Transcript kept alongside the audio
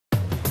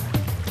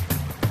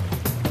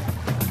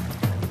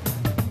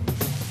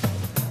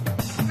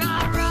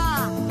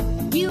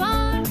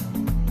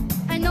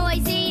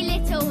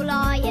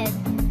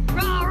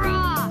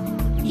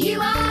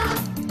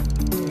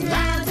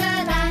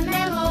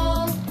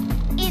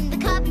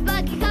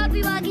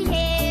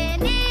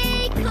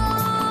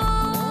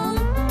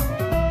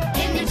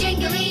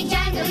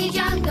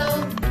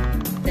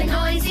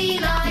sea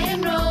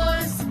lion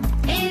roars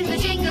in the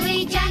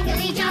jingly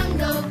jangly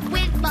jungle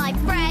with my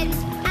friends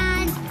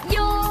and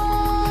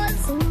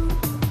yours.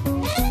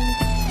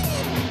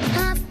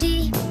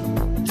 Humpty,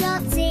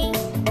 Topsy,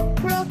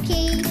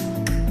 Rocky,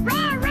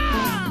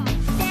 Rah-rah!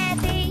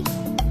 Debbie,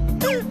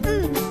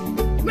 ooh-ooh,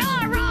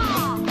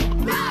 Rah-rah!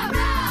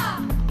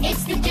 Rah-rah!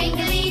 It's the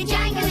jingly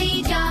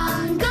jangly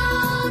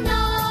jungle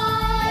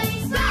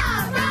noise.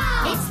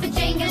 Rah-rah! It's the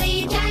jingly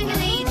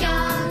jangly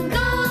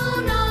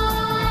jungle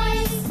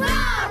noise.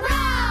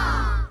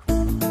 Rah-rah!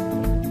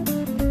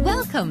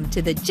 Welcome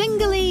to the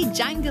Jingly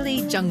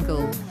Jangly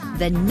Jungle,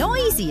 the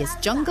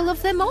noisiest jungle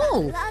of them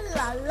all. la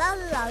la la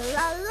la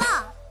la la,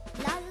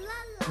 la la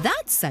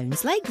That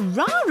sounds like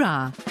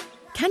Rara.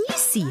 Can you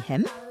see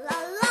him? la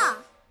la.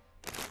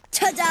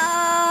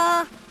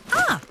 Ta-da!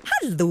 Ah,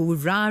 hello,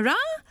 Rara.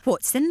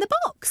 What's in the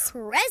box?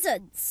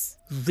 Presents.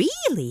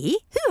 Really?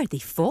 Who are they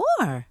for?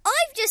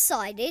 I've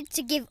decided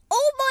to give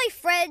all my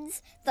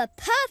friends the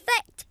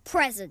perfect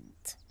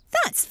present.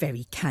 That's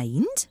very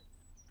kind.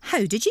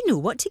 How did you know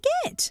what to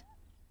get?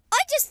 I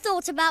just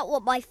thought about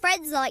what my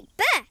friends like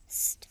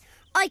best.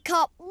 I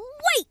can't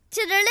wait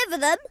to deliver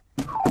them.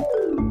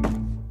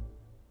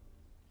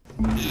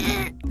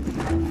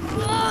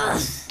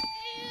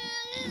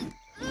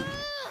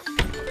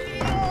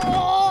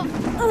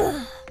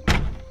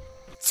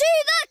 To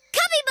the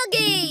Cubby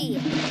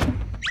Buggy!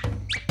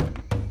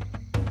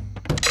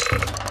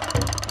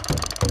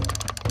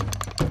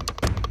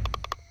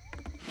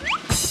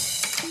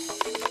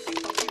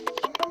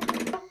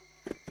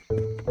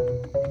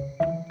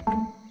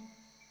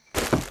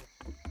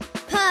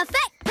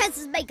 Perfect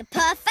presents make a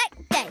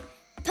perfect day.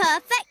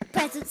 Perfect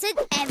presents in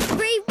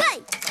every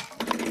way.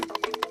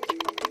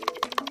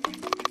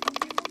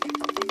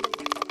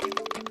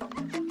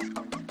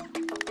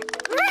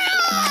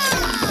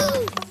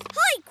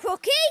 Hi,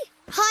 Crocky.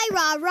 Hi,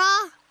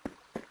 Rara.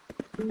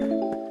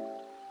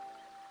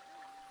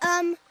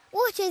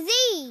 What are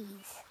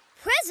these?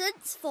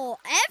 Presents for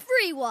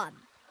everyone.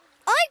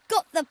 I've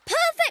got the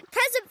perfect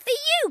present for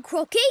you,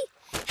 Crocky.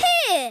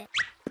 Here.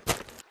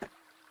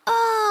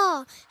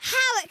 Oh,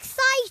 how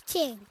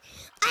exciting!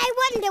 I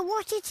wonder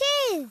what it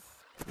is.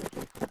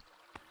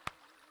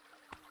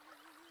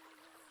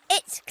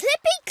 It's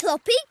Clippy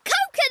Cloppy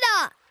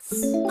Coconuts!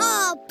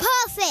 Oh,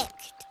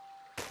 perfect!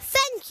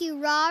 Thank you,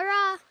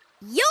 Rara.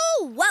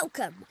 You're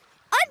welcome.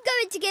 I'm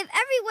going to give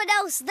everyone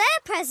else their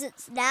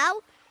presents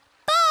now.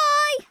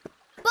 Bye!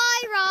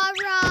 Bye,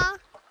 Rara.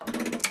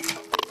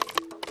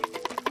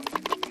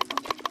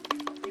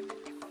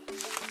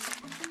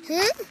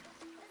 Huh?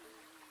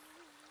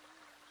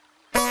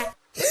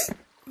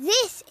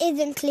 This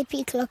isn't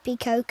Clippy Cloppy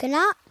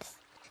Coconuts.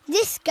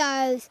 This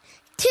goes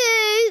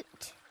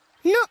toot,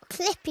 not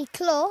Clippy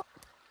Clop.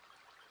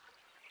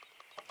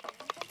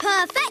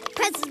 Perfect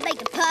presents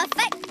make a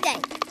perfect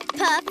day.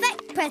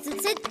 Perfect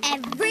presents in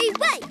every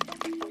way.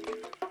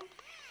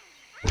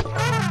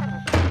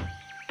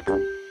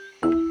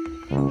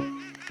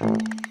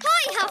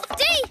 Hi,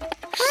 Huffty.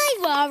 Hi,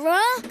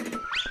 Rara.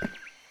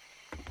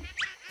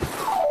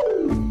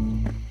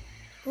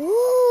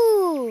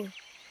 Ooh.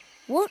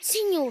 What's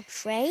in your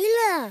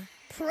trailer?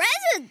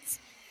 Presents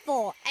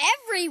for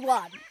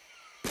everyone.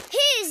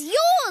 Here's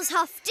yours,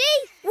 Huffty.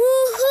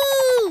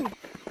 Woohoo!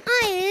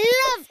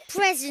 I love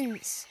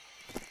presents.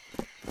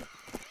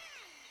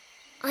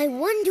 I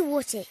wonder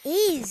what it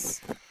is.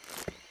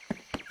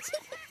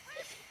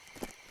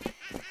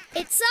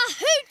 It's a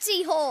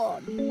hooty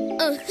horn.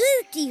 A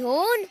hooty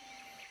horn?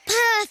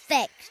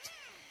 Perfect.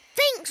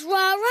 Thanks,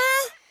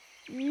 Rara.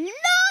 No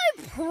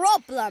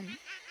problem.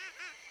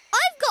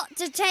 I've got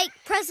to take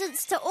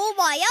presents to all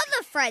my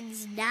other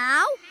friends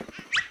now.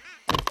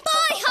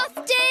 Bye,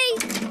 Huffty.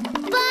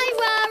 Bye,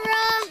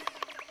 Rara.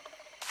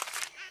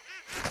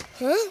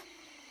 Huh?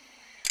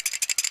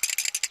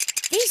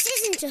 This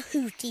isn't a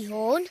hooty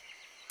horn.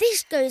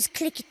 This goes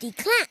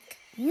clickety-clack,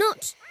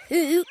 not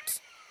hoot.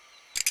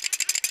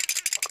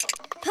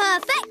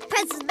 Perfect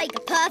presents make a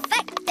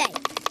perfect day.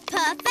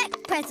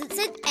 Perfect presents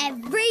in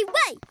every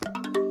way.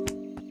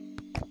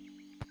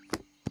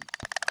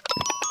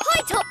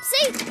 Hi,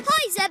 Topsy.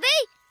 Hi, Zebby.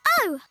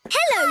 Oh,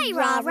 hello, Hi,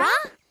 Rara.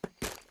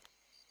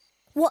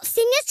 What's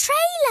in your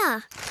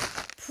trailer?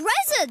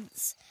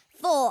 Presents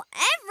for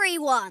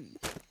everyone.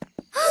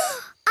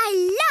 I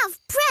love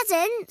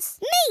presents.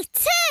 Me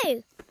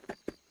too.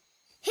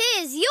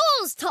 Here's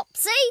yours,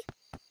 Topsy.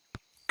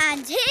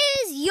 And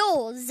here's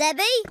yours,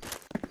 Zebby.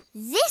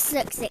 This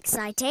looks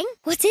exciting.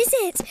 What is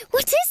it?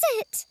 What is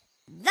it?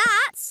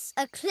 That's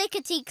a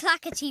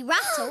clickety-clackety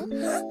rattle.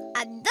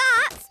 And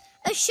that's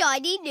a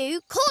shiny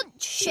new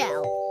conch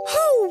shell.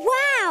 Oh,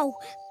 wow!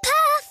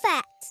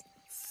 Perfect!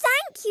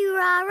 Thank you,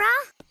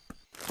 Rara.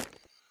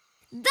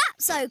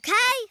 That's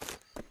okay.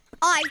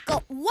 I've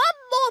got one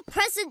more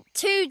present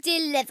to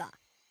deliver.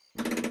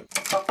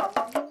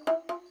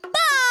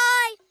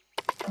 Bye!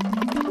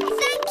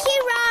 Thank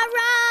you,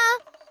 Rara.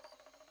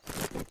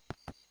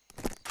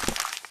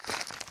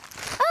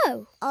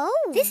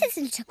 Oh, this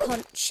isn't a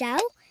conch shell.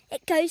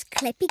 It goes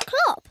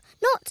clippy-clop,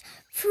 not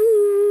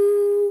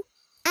foo.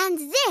 And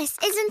this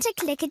isn't a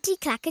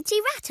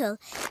clickety-clackety-rattle.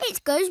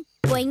 It goes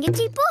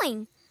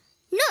boingety-boing,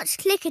 not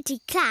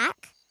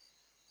clickety-clack.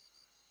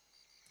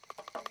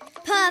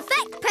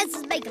 Perfect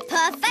presents make a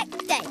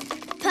perfect day.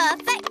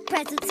 Perfect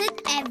presents in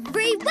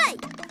every way.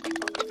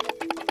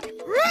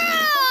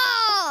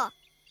 Roar!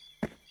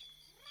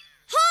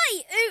 Hi,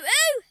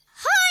 Oo-oo.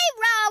 Hi,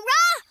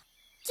 Rah-Rah.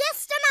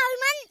 Just a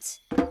moment.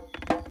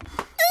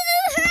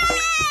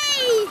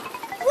 Hooray!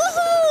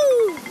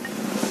 Woohoo!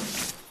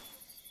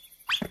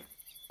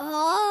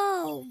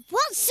 Oh,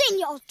 what's in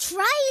your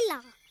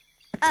trailer?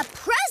 A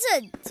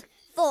present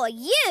for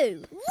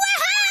you.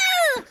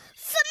 Woohoo!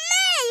 For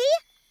me?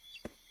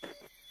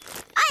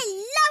 I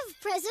love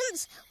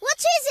presents. What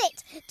is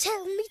it?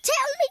 Tell me,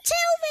 tell me,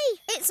 tell me.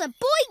 It's a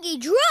boingy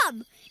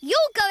drum.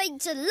 You're going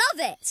to love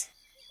it.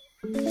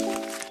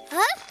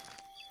 Huh?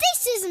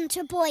 This isn't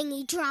a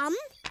boingy drum.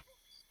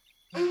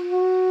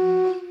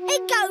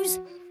 It goes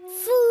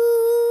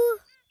foo,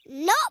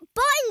 not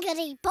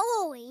boingity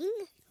boing.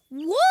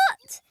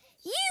 What?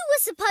 You were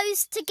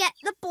supposed to get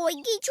the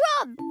boingy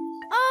drum.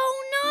 Oh,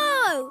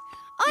 no.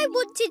 I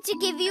wanted to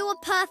give you a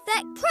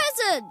perfect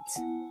present.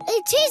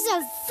 It is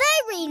a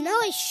very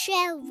nice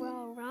shell,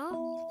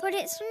 Rah-Rah. But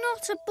it's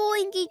not a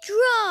boingy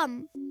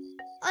drum.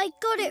 I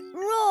got it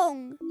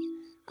wrong.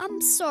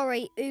 I'm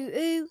sorry,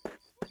 Oo-oo.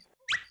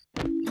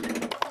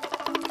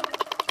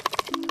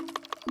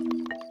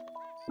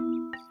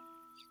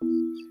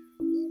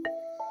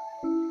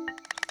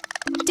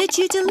 Did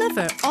you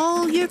deliver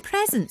all your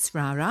presents,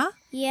 Rah-Rah?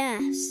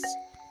 Yes,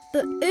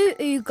 but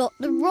Oo-oo got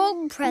the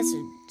wrong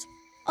present.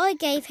 I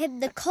gave him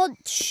the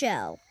conch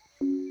shell.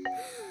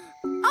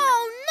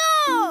 Oh,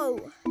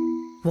 no!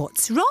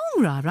 What's wrong,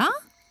 Rah-Rah?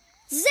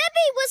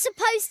 Zebby was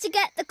supposed to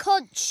get the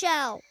conch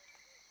shell.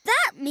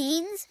 That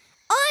means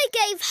I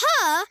gave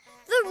her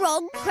the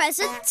wrong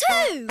present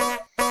too.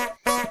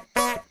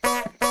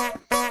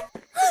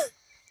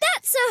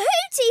 That's a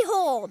hooty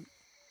horn.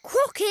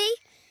 Crocky,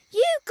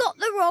 you got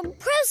the wrong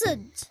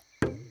present.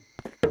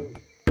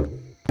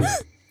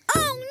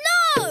 Oh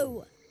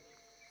no!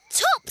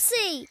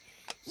 Topsy,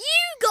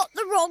 you got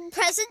the wrong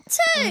present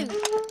too.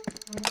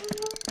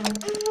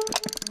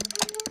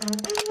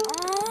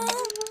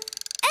 Oh,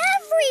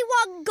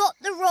 everyone got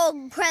the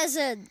wrong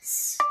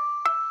presents.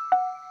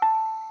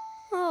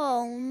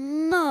 Oh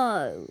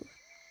no.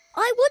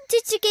 I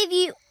wanted to give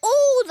you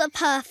all the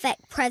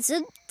perfect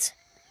present,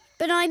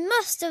 but I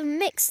must have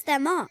mixed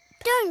them up.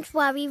 Don't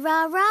worry,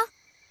 Rah-Rah.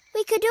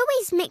 We could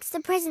always mix the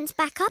presents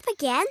back up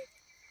again.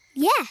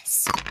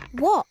 Yes,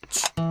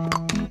 watch.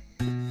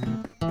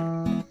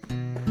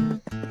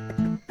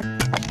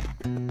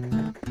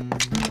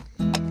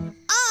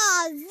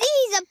 Ah,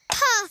 these are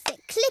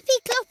perfect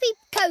clippy-cloppy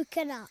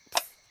coconuts.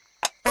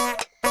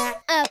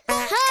 A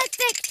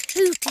perfect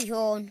hooty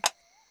horn.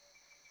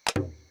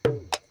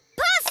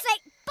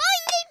 Perfect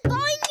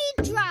boingy-boingy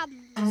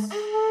drums.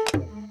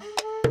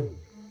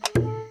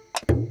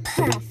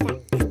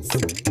 Perfect.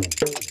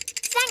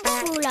 Thanks for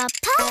all our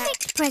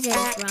perfect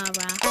presents,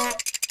 Rah-Rah.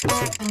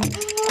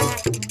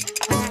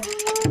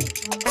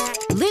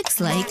 Looks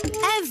like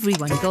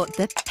everyone got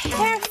the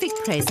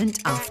perfect present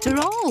after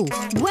all.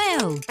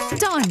 Well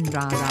done,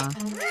 Rah-Rah.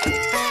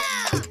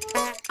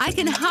 I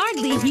can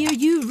hardly hear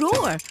you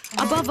roar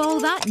above all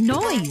that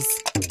noise.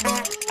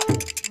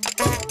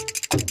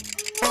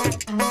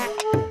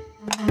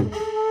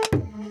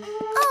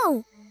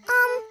 Oh,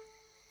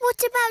 what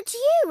about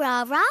you,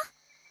 Rah-Rah?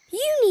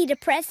 You need a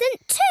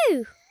present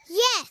too.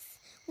 Yes,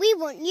 we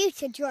want you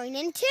to join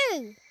in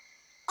too.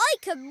 I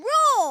can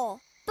roar.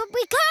 But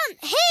we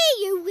can't hear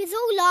you with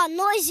all our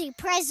noisy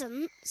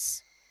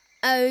presents.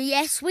 Oh,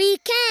 yes, we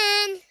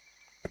can.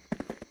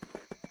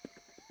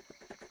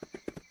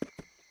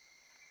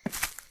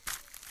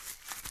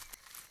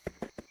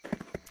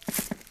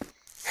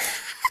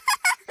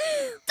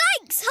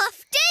 Thanks,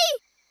 Hufty.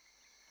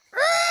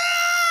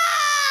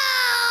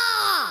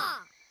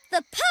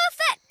 The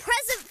perfect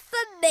present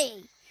for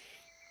me.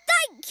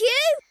 Thank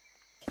you.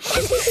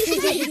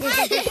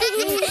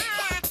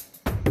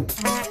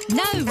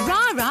 Now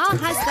Rah-Rah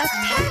has the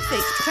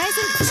perfect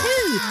present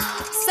too.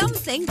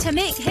 Something to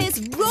make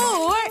his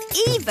roar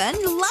even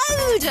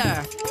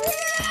louder.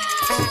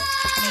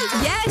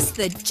 Yes,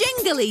 the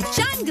jingly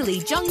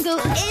jangly jungle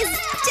is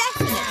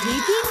definitely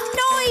the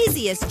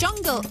noisiest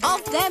jungle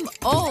of them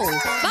all.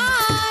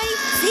 Bye!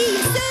 See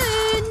you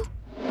soon!